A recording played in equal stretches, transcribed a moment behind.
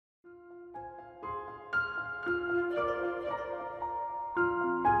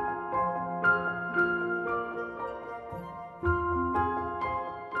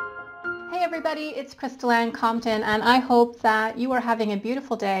everybody, it's Crystal Compton, and I hope that you are having a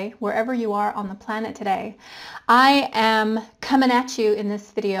beautiful day wherever you are on the planet today. I am coming at you in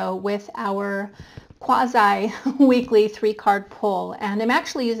this video with our quasi-weekly 3-card pull, and I'm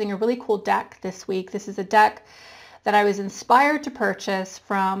actually using a really cool deck this week. This is a deck that I was inspired to purchase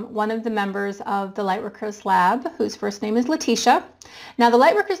from one of the members of the Lightworkers Lab, whose first name is Letitia. Now, the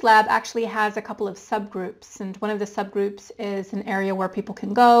Lightworkers Lab actually has a couple of subgroups, and one of the subgroups is an area where people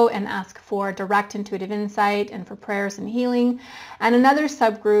can go and ask for direct intuitive insight and for prayers and healing. And another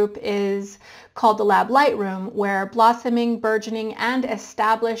subgroup is called the Lab Light Room, where blossoming, burgeoning, and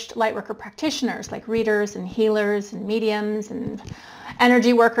established Lightworker practitioners like readers and healers and mediums and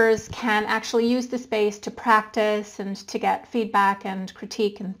energy workers can actually use the space to practice and to get feedback and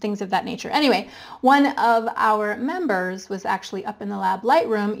critique and things of that nature. Anyway, one of our members was actually up in the Lab Light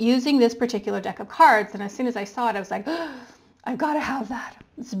Room using this particular deck of cards, and as soon as I saw it, I was like, oh, I've got to have that.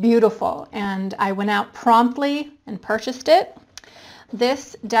 It's beautiful. And I went out promptly and purchased it.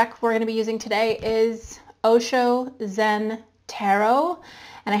 This deck we're going to be using today is Osho Zen Tarot.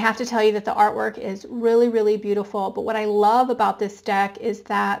 And I have to tell you that the artwork is really, really beautiful. But what I love about this deck is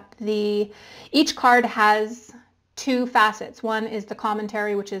that each card has two facets. One is the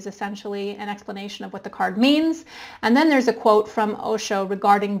commentary, which is essentially an explanation of what the card means. And then there's a quote from Osho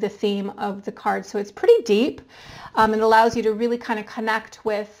regarding the theme of the card. So it's pretty deep. It allows you to really kind of connect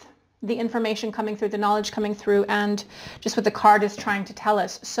with the information coming through, the knowledge coming through, and just what the card is trying to tell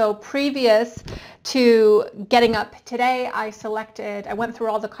us. So previous to getting up today, I went through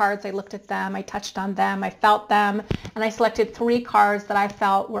all the cards, I looked at them, I touched on them, I felt them, and I selected 3 cards that I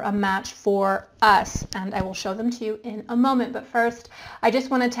felt were a match for us, and I will show them to you in a moment. But first, I just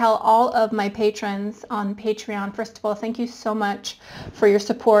want to tell all of my patrons on Patreon, first of all, thank you so much for your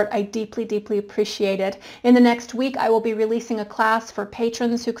support. I deeply, deeply appreciate it. In the next week, I will be releasing a class for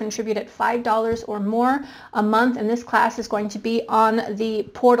patrons who contribute at $5 or more a month, and this class is going to be on the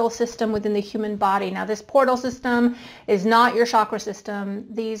portal system within the human body. Now, this portal system is not your chakra system.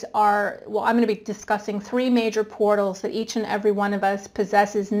 These are, well, I'm going to be discussing 3 major portals that each and every one of us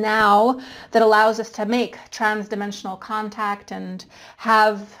possesses now that allows us to make transdimensional contact and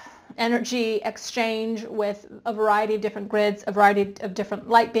have energy exchange with a variety of different grids, a variety of different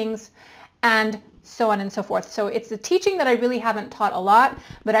light beings, and so on and so forth. So it's a teaching that I really haven't taught a lot,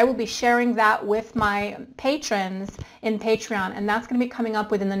 but I will be sharing that with my patrons in Patreon, and that's going to be coming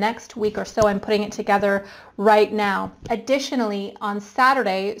up within the next week or so. I'm putting it together right now. Additionally, on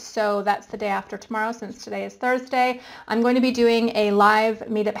Saturday, so that's the day after tomorrow since today is Thursday, I'm going to be doing a live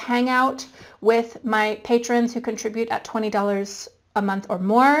meetup hangout with my patrons who contribute at $20 a month or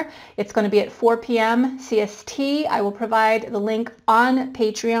more. It's going to be at 4 p.m. CST. I will provide the link on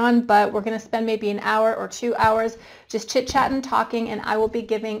Patreon, but we're going to spend maybe an hour or 2 hours just chit-chatting, talking, and I will be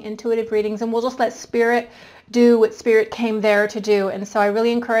giving intuitive readings, and we'll just let Spirit do what Spirit came there to do. And so I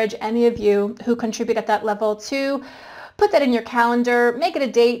really encourage any of you who contribute at that level to put that in your calendar, make it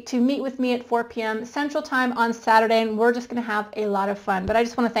a date to meet with me at 4 p.m. Central Time on Saturday, and we're just going to have a lot of fun. But I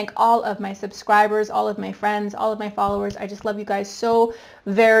just want to thank all of my subscribers, all of my friends, all of my followers. I just love you guys so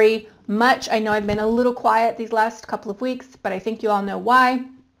very much. I know I've been a little quiet these last couple of weeks, but I think you all know why.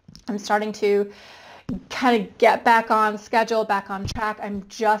 I'm starting to kind of get back on schedule, back on track. I'm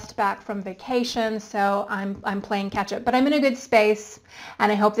just back from vacation, so I'm playing catch up. But I'm in a good space,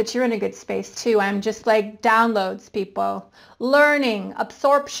 and I hope that you're in a good space too. I'm just like downloads, people. Learning,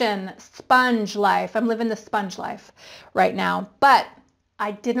 absorption, sponge life. I'm living the sponge life right now. But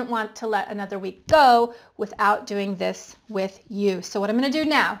I didn't want to let another week go without doing this with you. So what I'm going to do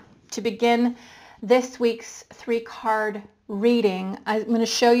now to begin this week's 3-card reading, I'm going to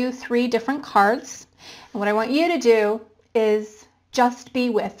show you 3 different cards. And what I want you to do is just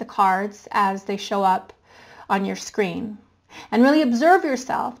be with the cards as they show up on your screen. And really observe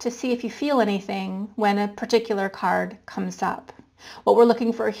yourself to see if you feel anything when a particular card comes up. What we're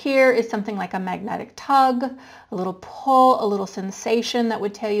looking for here is something like a magnetic tug, a little pull, a little sensation that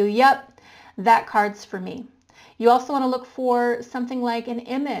would tell you, yep, that card's for me. You also want to look for something like an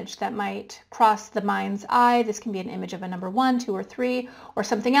image that might cross the mind's eye. This can be an image of a number 1, 2, or 3, or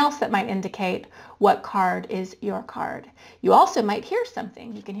something else that might indicate what card is your card. You also might hear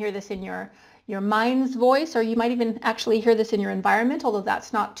something. You can hear this in your mind's voice, or you might even actually hear this in your environment, although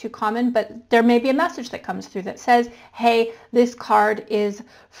that's not too common, but there may be a message that comes through that says, hey, this card is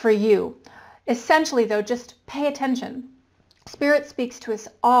for you. Essentially, though, just pay attention. Spirit speaks to us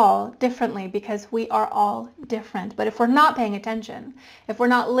all differently because we are all different. But if we're not paying attention, if we're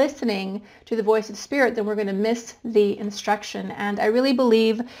not listening to the voice of Spirit, then we're going to miss the instruction. And I really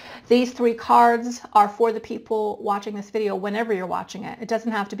believe these 3 cards are for the people watching this video whenever you're watching it. It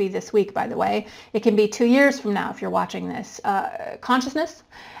doesn't have to be this week, by the way. It can be 2 years from now if you're watching this. Consciousness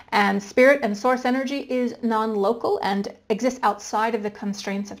and spirit and source energy is non-local and exists outside of the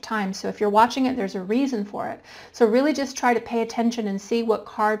constraints of time. So if you're watching it, there's a reason for it. So really just try to pay attention and see what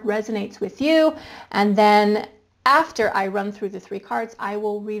card resonates with you. And then after I run through the 3 cards, I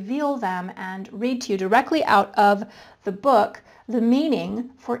will reveal them and read to you directly out of the book the meaning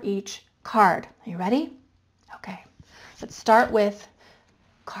for each card. Are you ready? Okay. Let's start with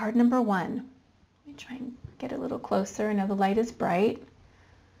card number 1. Let me try and get a little closer. I know the light is bright.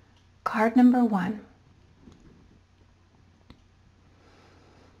 Card number 1.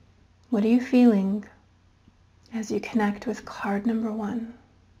 What are you feeling as you connect with card number 1?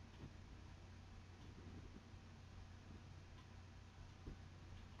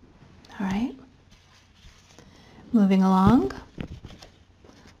 All right. Moving along.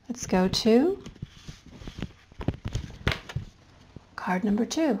 Let's go to card number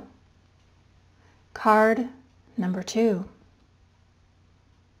 2. Card number 2.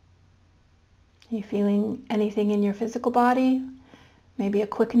 Are you feeling anything in your physical body? Maybe a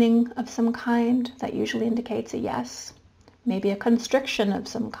quickening of some kind. That usually indicates a yes. Maybe a constriction of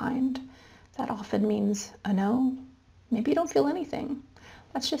some kind. That often means a no. Maybe you don't feel anything.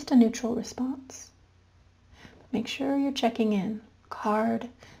 That's just a neutral response. But make sure you're checking in. Card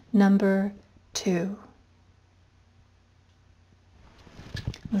number 2.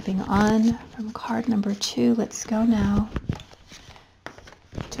 Moving on from card number 2, let's go now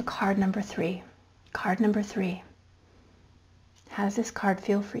to card number 3. Card number 3. How does this card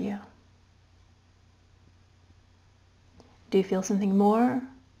feel for you? Do you feel something more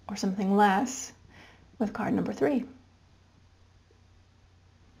or something less with card number 3?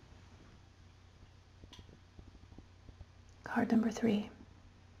 Card number 3.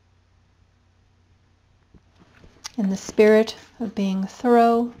 In the spirit of being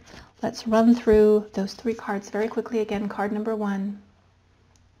thorough, let's run through those 3 cards very quickly again. Card number 1.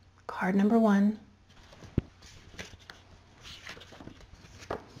 Card number 1.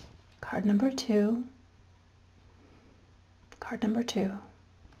 Card number 2. Card number 2.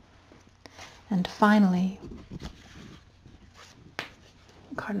 And finally,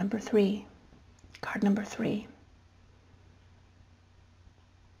 card number 3. Card number 3.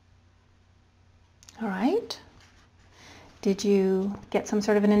 All right. Did you get some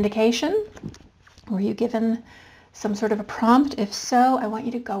sort of an indication? Were you given some sort of a prompt? If so, I want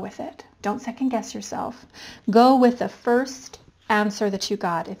you to go with it. Don't second guess yourself. Go with the first answer that you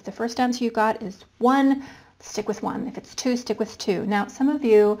got. If the first answer you got is 1, stick with 1. If it's 2, stick with 2. Now, some of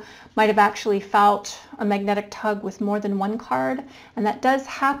you might have actually felt a magnetic tug with more than 1 card, and that does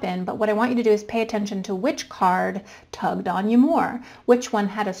happen, but what I want you to do is pay attention to which card tugged on you more, which one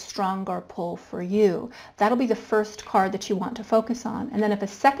had a stronger pull for you. That'll be the first card that you want to focus on. And then if a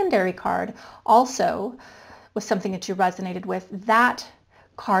secondary card also was something that you resonated with, that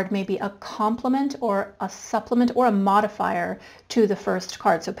card may be a complement or a supplement or a modifier to the first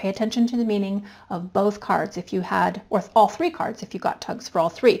card. So pay attention to the meaning of both cards if you had, or all 3 cards if you got tugs for all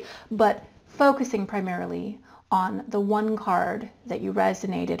 3, but focusing primarily on the 1 card that you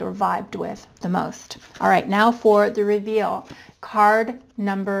resonated or vibed with the most. All right, now for the reveal. Card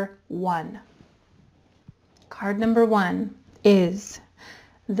number 1. Card number 1 is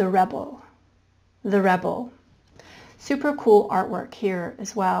the Rebel. The Rebel. Super cool artwork here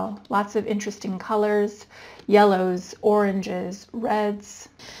as well. Lots of interesting colors, yellows, oranges, reds.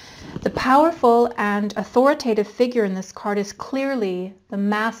 The powerful and authoritative figure in this card is clearly the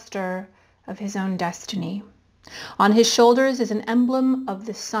master of his own destiny. On his shoulders is an emblem of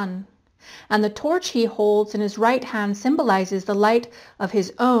the sun, and the torch he holds in his right hand symbolizes the light of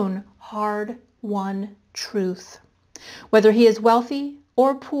his own hard-won truth. Whether he is wealthy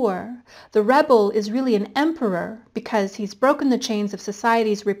or poor, the rebel is really an emperor because he's broken the chains of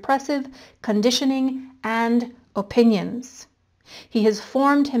society's repressive conditioning and opinions. He has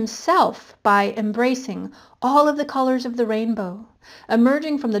formed himself by embracing all of the colors of the rainbow,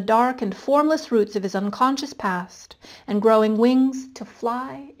 emerging from the dark and formless roots of his unconscious past and growing wings to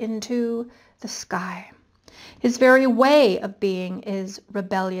fly into the sky. His very way of being is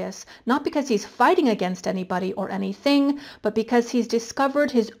rebellious, not because he's fighting against anybody or anything, but because he's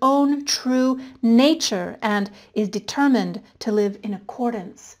discovered his own true nature and is determined to live in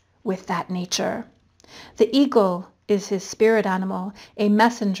accordance with that nature. The eagle is his spirit animal, a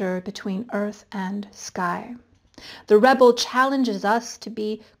messenger between earth and sky. The rebel challenges us to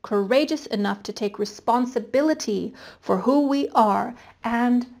be courageous enough to take responsibility for who we are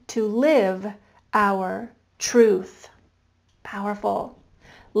and to live our truth. Powerful.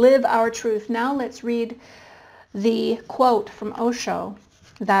 Live our truth. Now let's read the quote from Osho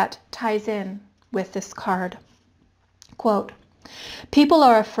that ties in with this card. Quote, "People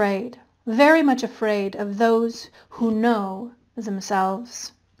are afraid, very much afraid of those who know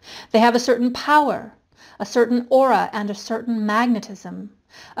themselves. They have a certain power, a certain aura, and a certain magnetism,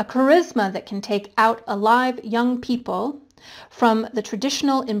 a charisma that can take out alive young people from the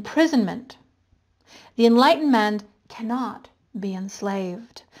traditional imprisonment. The enlightened man cannot be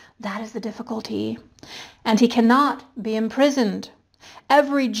enslaved. That is the difficulty. And he cannot be imprisoned.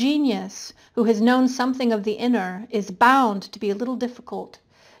 Every genius who has known something of the inner is bound to be a little difficult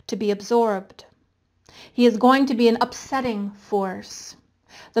to be absorbed. He is going to be an upsetting force.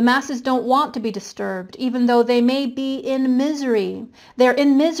 The masses don't want to be disturbed, even though they may be in misery. They're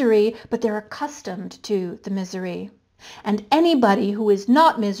in misery, but they're accustomed to the misery. And anybody who is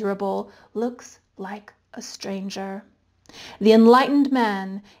not miserable looks like a stranger. The enlightened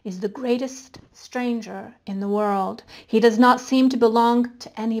man is the greatest stranger in the world. He does not seem to belong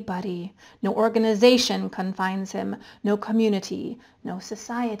to anybody. No organization confines him, no community, no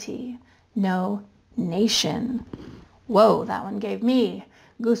society, no nation." Whoa, that one gave me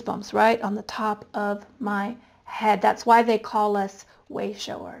goosebumps right on the top of my head. That's why they call us way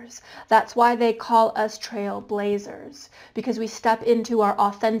showers. That's why they call us trailblazers, because we step into our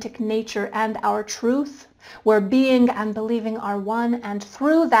authentic nature and our truth, where being and believing are one, and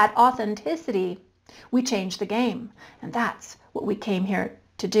through that authenticity, we change the game. And that's what we came here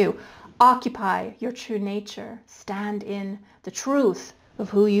to do. Occupy your true nature. Stand in the truth of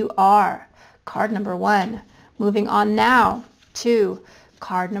who you are. Card number 1. Moving on now to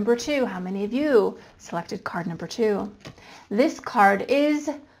card number 2. How many of you selected card number 2? This card is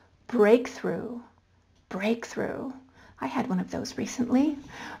breakthrough. Breakthrough. I had one of those recently.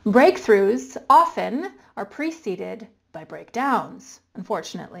 Breakthroughs often are preceded by breakdowns,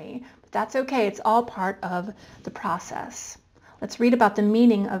 unfortunately. But that's okay. It's all part of the process. Let's read about the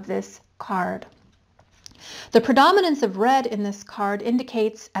meaning of this card. The predominance of red in this card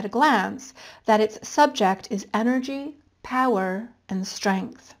indicates at a glance that its subject is energy, power, and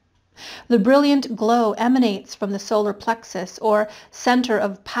strength. The brilliant glow emanates from the solar plexus, or center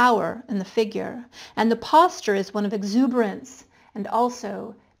of power in the figure, and the posture is one of exuberance and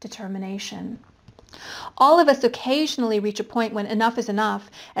also determination. All of us occasionally reach a point when enough is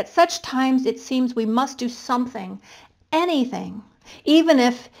enough. At such times it seems we must do something, anything, even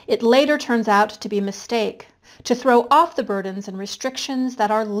if it later turns out to be a mistake, to throw off the burdens and restrictions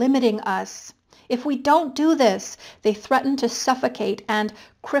that are limiting us. If we don't do this, they threaten to suffocate and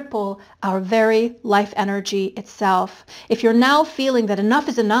cripple our very life energy itself. If you're now feeling that enough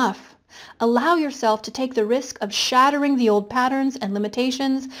is enough, allow yourself to take the risk of shattering the old patterns and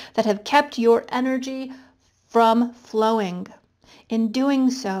limitations that have kept your energy from flowing. In doing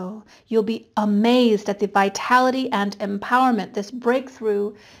so, you'll be amazed at the vitality and empowerment this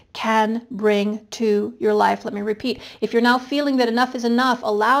breakthrough can bring to your life. Let me repeat. If you're now feeling that enough is enough,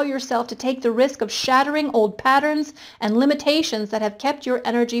 allow yourself to take the risk of shattering old patterns and limitations that have kept your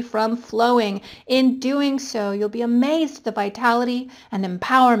energy from flowing. In doing so, you'll be amazed at the vitality and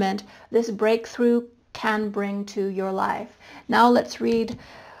empowerment this breakthrough can bring to your life. Now let's read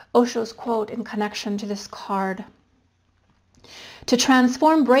Osho's quote in connection to this card. To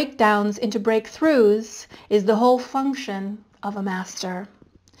transform breakdowns into breakthroughs is the whole function of a master.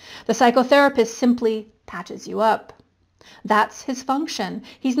 The psychotherapist simply patches you up. That's his function.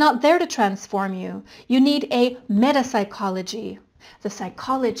 He's not there to transform you. You need a metapsychology, the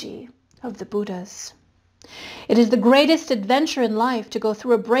psychology of the Buddhas. It is the greatest adventure in life to go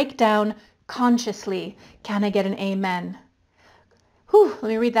through a breakdown consciously. Can I get an amen? Let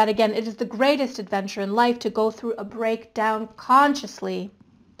me read that again. It is the greatest adventure in life to go through a breakdown consciously.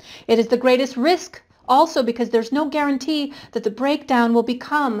 It is the greatest risk also because there's no guarantee that the breakdown will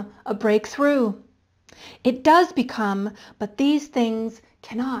become a breakthrough. It does become, but these things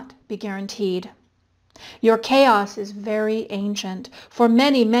cannot be guaranteed. Your chaos is very ancient. For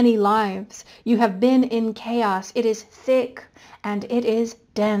many, many lives, you have been in chaos. It is thick and it is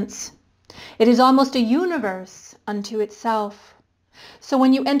dense. It is almost a universe unto itself. So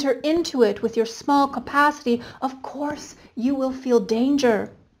when you enter into it with your small capacity, of course you will feel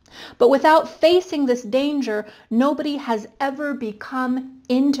danger. But without facing this danger, nobody has ever become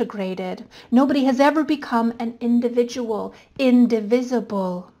integrated. Nobody has ever become an individual,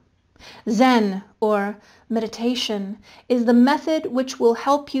 indivisible. Zen, or meditation, is the method which will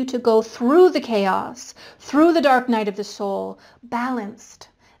help you to go through the chaos, through the dark night of the soul, balanced,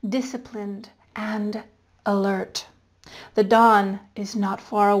 disciplined, and alert. The dawn is not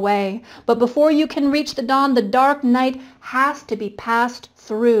far away, but before you can reach the dawn, the dark night has to be passed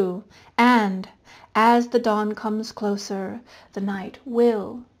through. And as the dawn comes closer, the night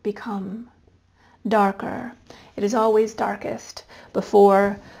will become darker. It is always darkest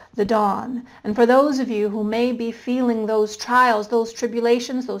before the dawn. And for those of you who may be feeling those trials, those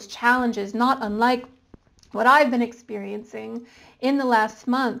tribulations, those challenges, not unlike what I've been experiencing in the last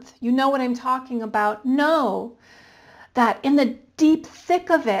month, you know what I'm talking about. Know that in the deep thick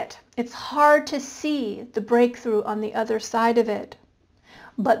of it, it's hard to see the breakthrough on the other side of it.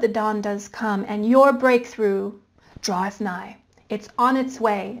 But the dawn does come, and your breakthrough draweth nigh. It's on its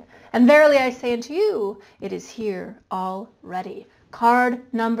way. And verily I say unto you, it is here already. Card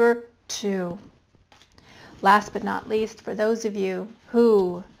number 2. Last but not least, for those of you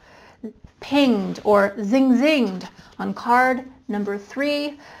who pinged or zinged on card number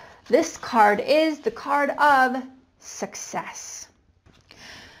 3, this card is the card of success.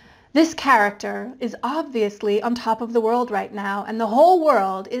 This character is obviously on top of the world right now, and the whole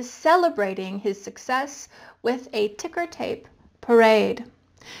world is celebrating his success with a ticker tape parade.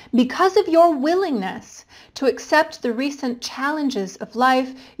 Because of your willingness to accept the recent challenges of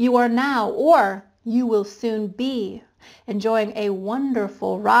life, you are now, or you will soon be, enjoying a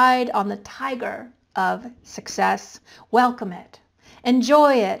wonderful ride on the tiger of success. Welcome it,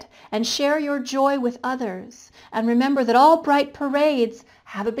 enjoy it, and share your joy with others. And remember that all bright parades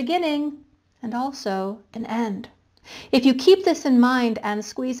have a beginning and also an end. If you keep this in mind and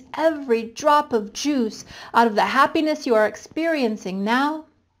squeeze every drop of juice out of the happiness you are experiencing now,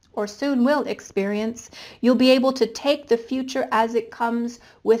 or soon will experience, you'll be able to take the future as it comes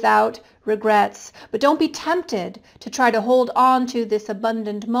without regrets. But don't be tempted to try to hold on to this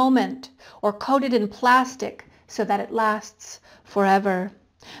abundant moment or coat it in plastic so that it lasts forever.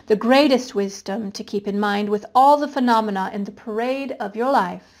 The greatest wisdom to keep in mind with all the phenomena in the parade of your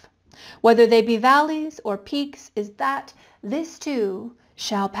life, whether they be valleys or peaks, is that this too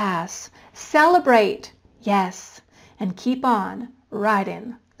shall pass. Celebrate, yes, and keep on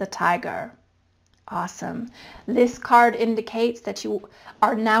riding the tiger. Awesome. This card indicates that you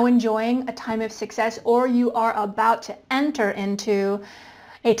are now enjoying a time of success, or you are about to enter into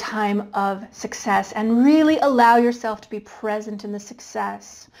a time of success, and really allow yourself to be present in the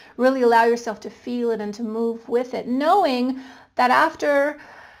success. Really allow yourself to feel it and to move with it, knowing that after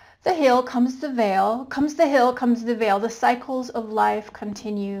the hill comes the veil, comes the hill, comes the veil. The cycles of life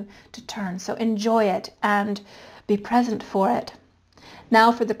continue to turn. So enjoy it and be present for it.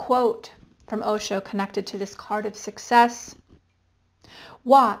 Now for the quote from Osho connected to this card of success.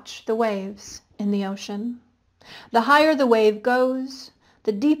 Watch the waves in the ocean. The higher the wave goes,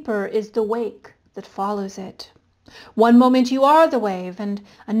 the deeper is the wake that follows it. One moment you are the wave, and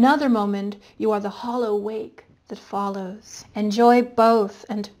another moment you are the hollow wake that follows. Enjoy both,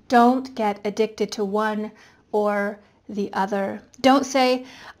 and don't get addicted to one or the other. Don't say,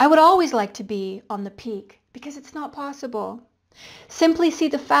 I would always like to be on the peak, because it's not possible. Simply see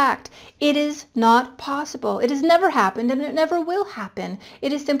the fact. It is not possible. It has never happened, and it never will happen.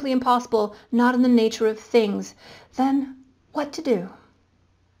 It is simply impossible, not in the nature of things. Then what to do?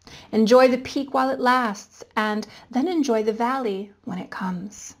 Enjoy the peak while it lasts, and then enjoy the valley when it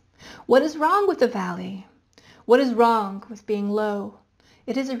comes. What is wrong with the valley? What is wrong with being low?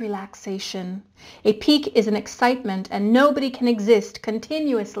 It is a relaxation. A peak is an excitement, and nobody can exist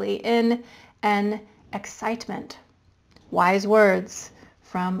continuously in an excitement. Wise words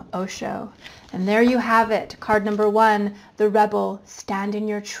from Osho. And there you have it. Card number 1, the rebel. Stand in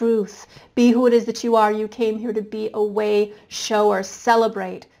your truth. Be who it is that you are. You came here to be a way shower.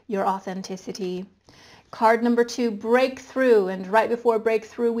 Celebrate your authenticity. Card number 2, breakthrough. And right before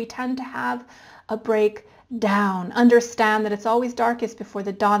breakthrough, we tend to have a breakdown. Understand that it's always darkest before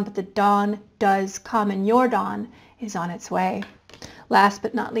the dawn, but the dawn does come, and your dawn is on its way. Last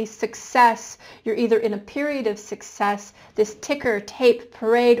but not least, success. You're either in a period of success, this ticker tape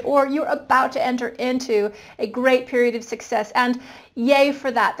parade, or you're about to enter into a great period of success. And yay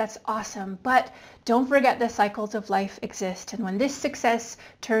for that. That's awesome. But don't forget the cycles of life exist. And when this success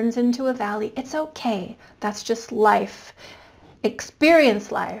turns into a valley, it's okay. That's just life.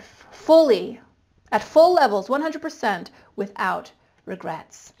 Experience life fully, at full levels, 100%, without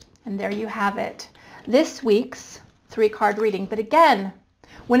regrets. And there you have it. This week's 3-card reading. But again,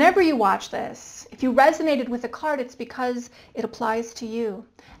 whenever you watch this, if you resonated with a card, it's because it applies to you.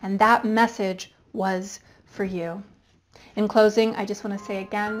 And that message was for you. In closing, I just want to say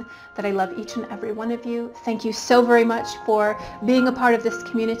again that I love each and every one of you. Thank you so very much for being a part of this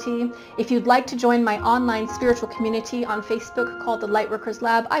community. If you'd like to join my online spiritual community on Facebook called the Lightworkers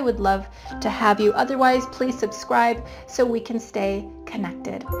Lab, I would love to have you. Otherwise, please subscribe so we can stay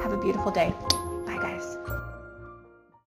connected. Have a beautiful day.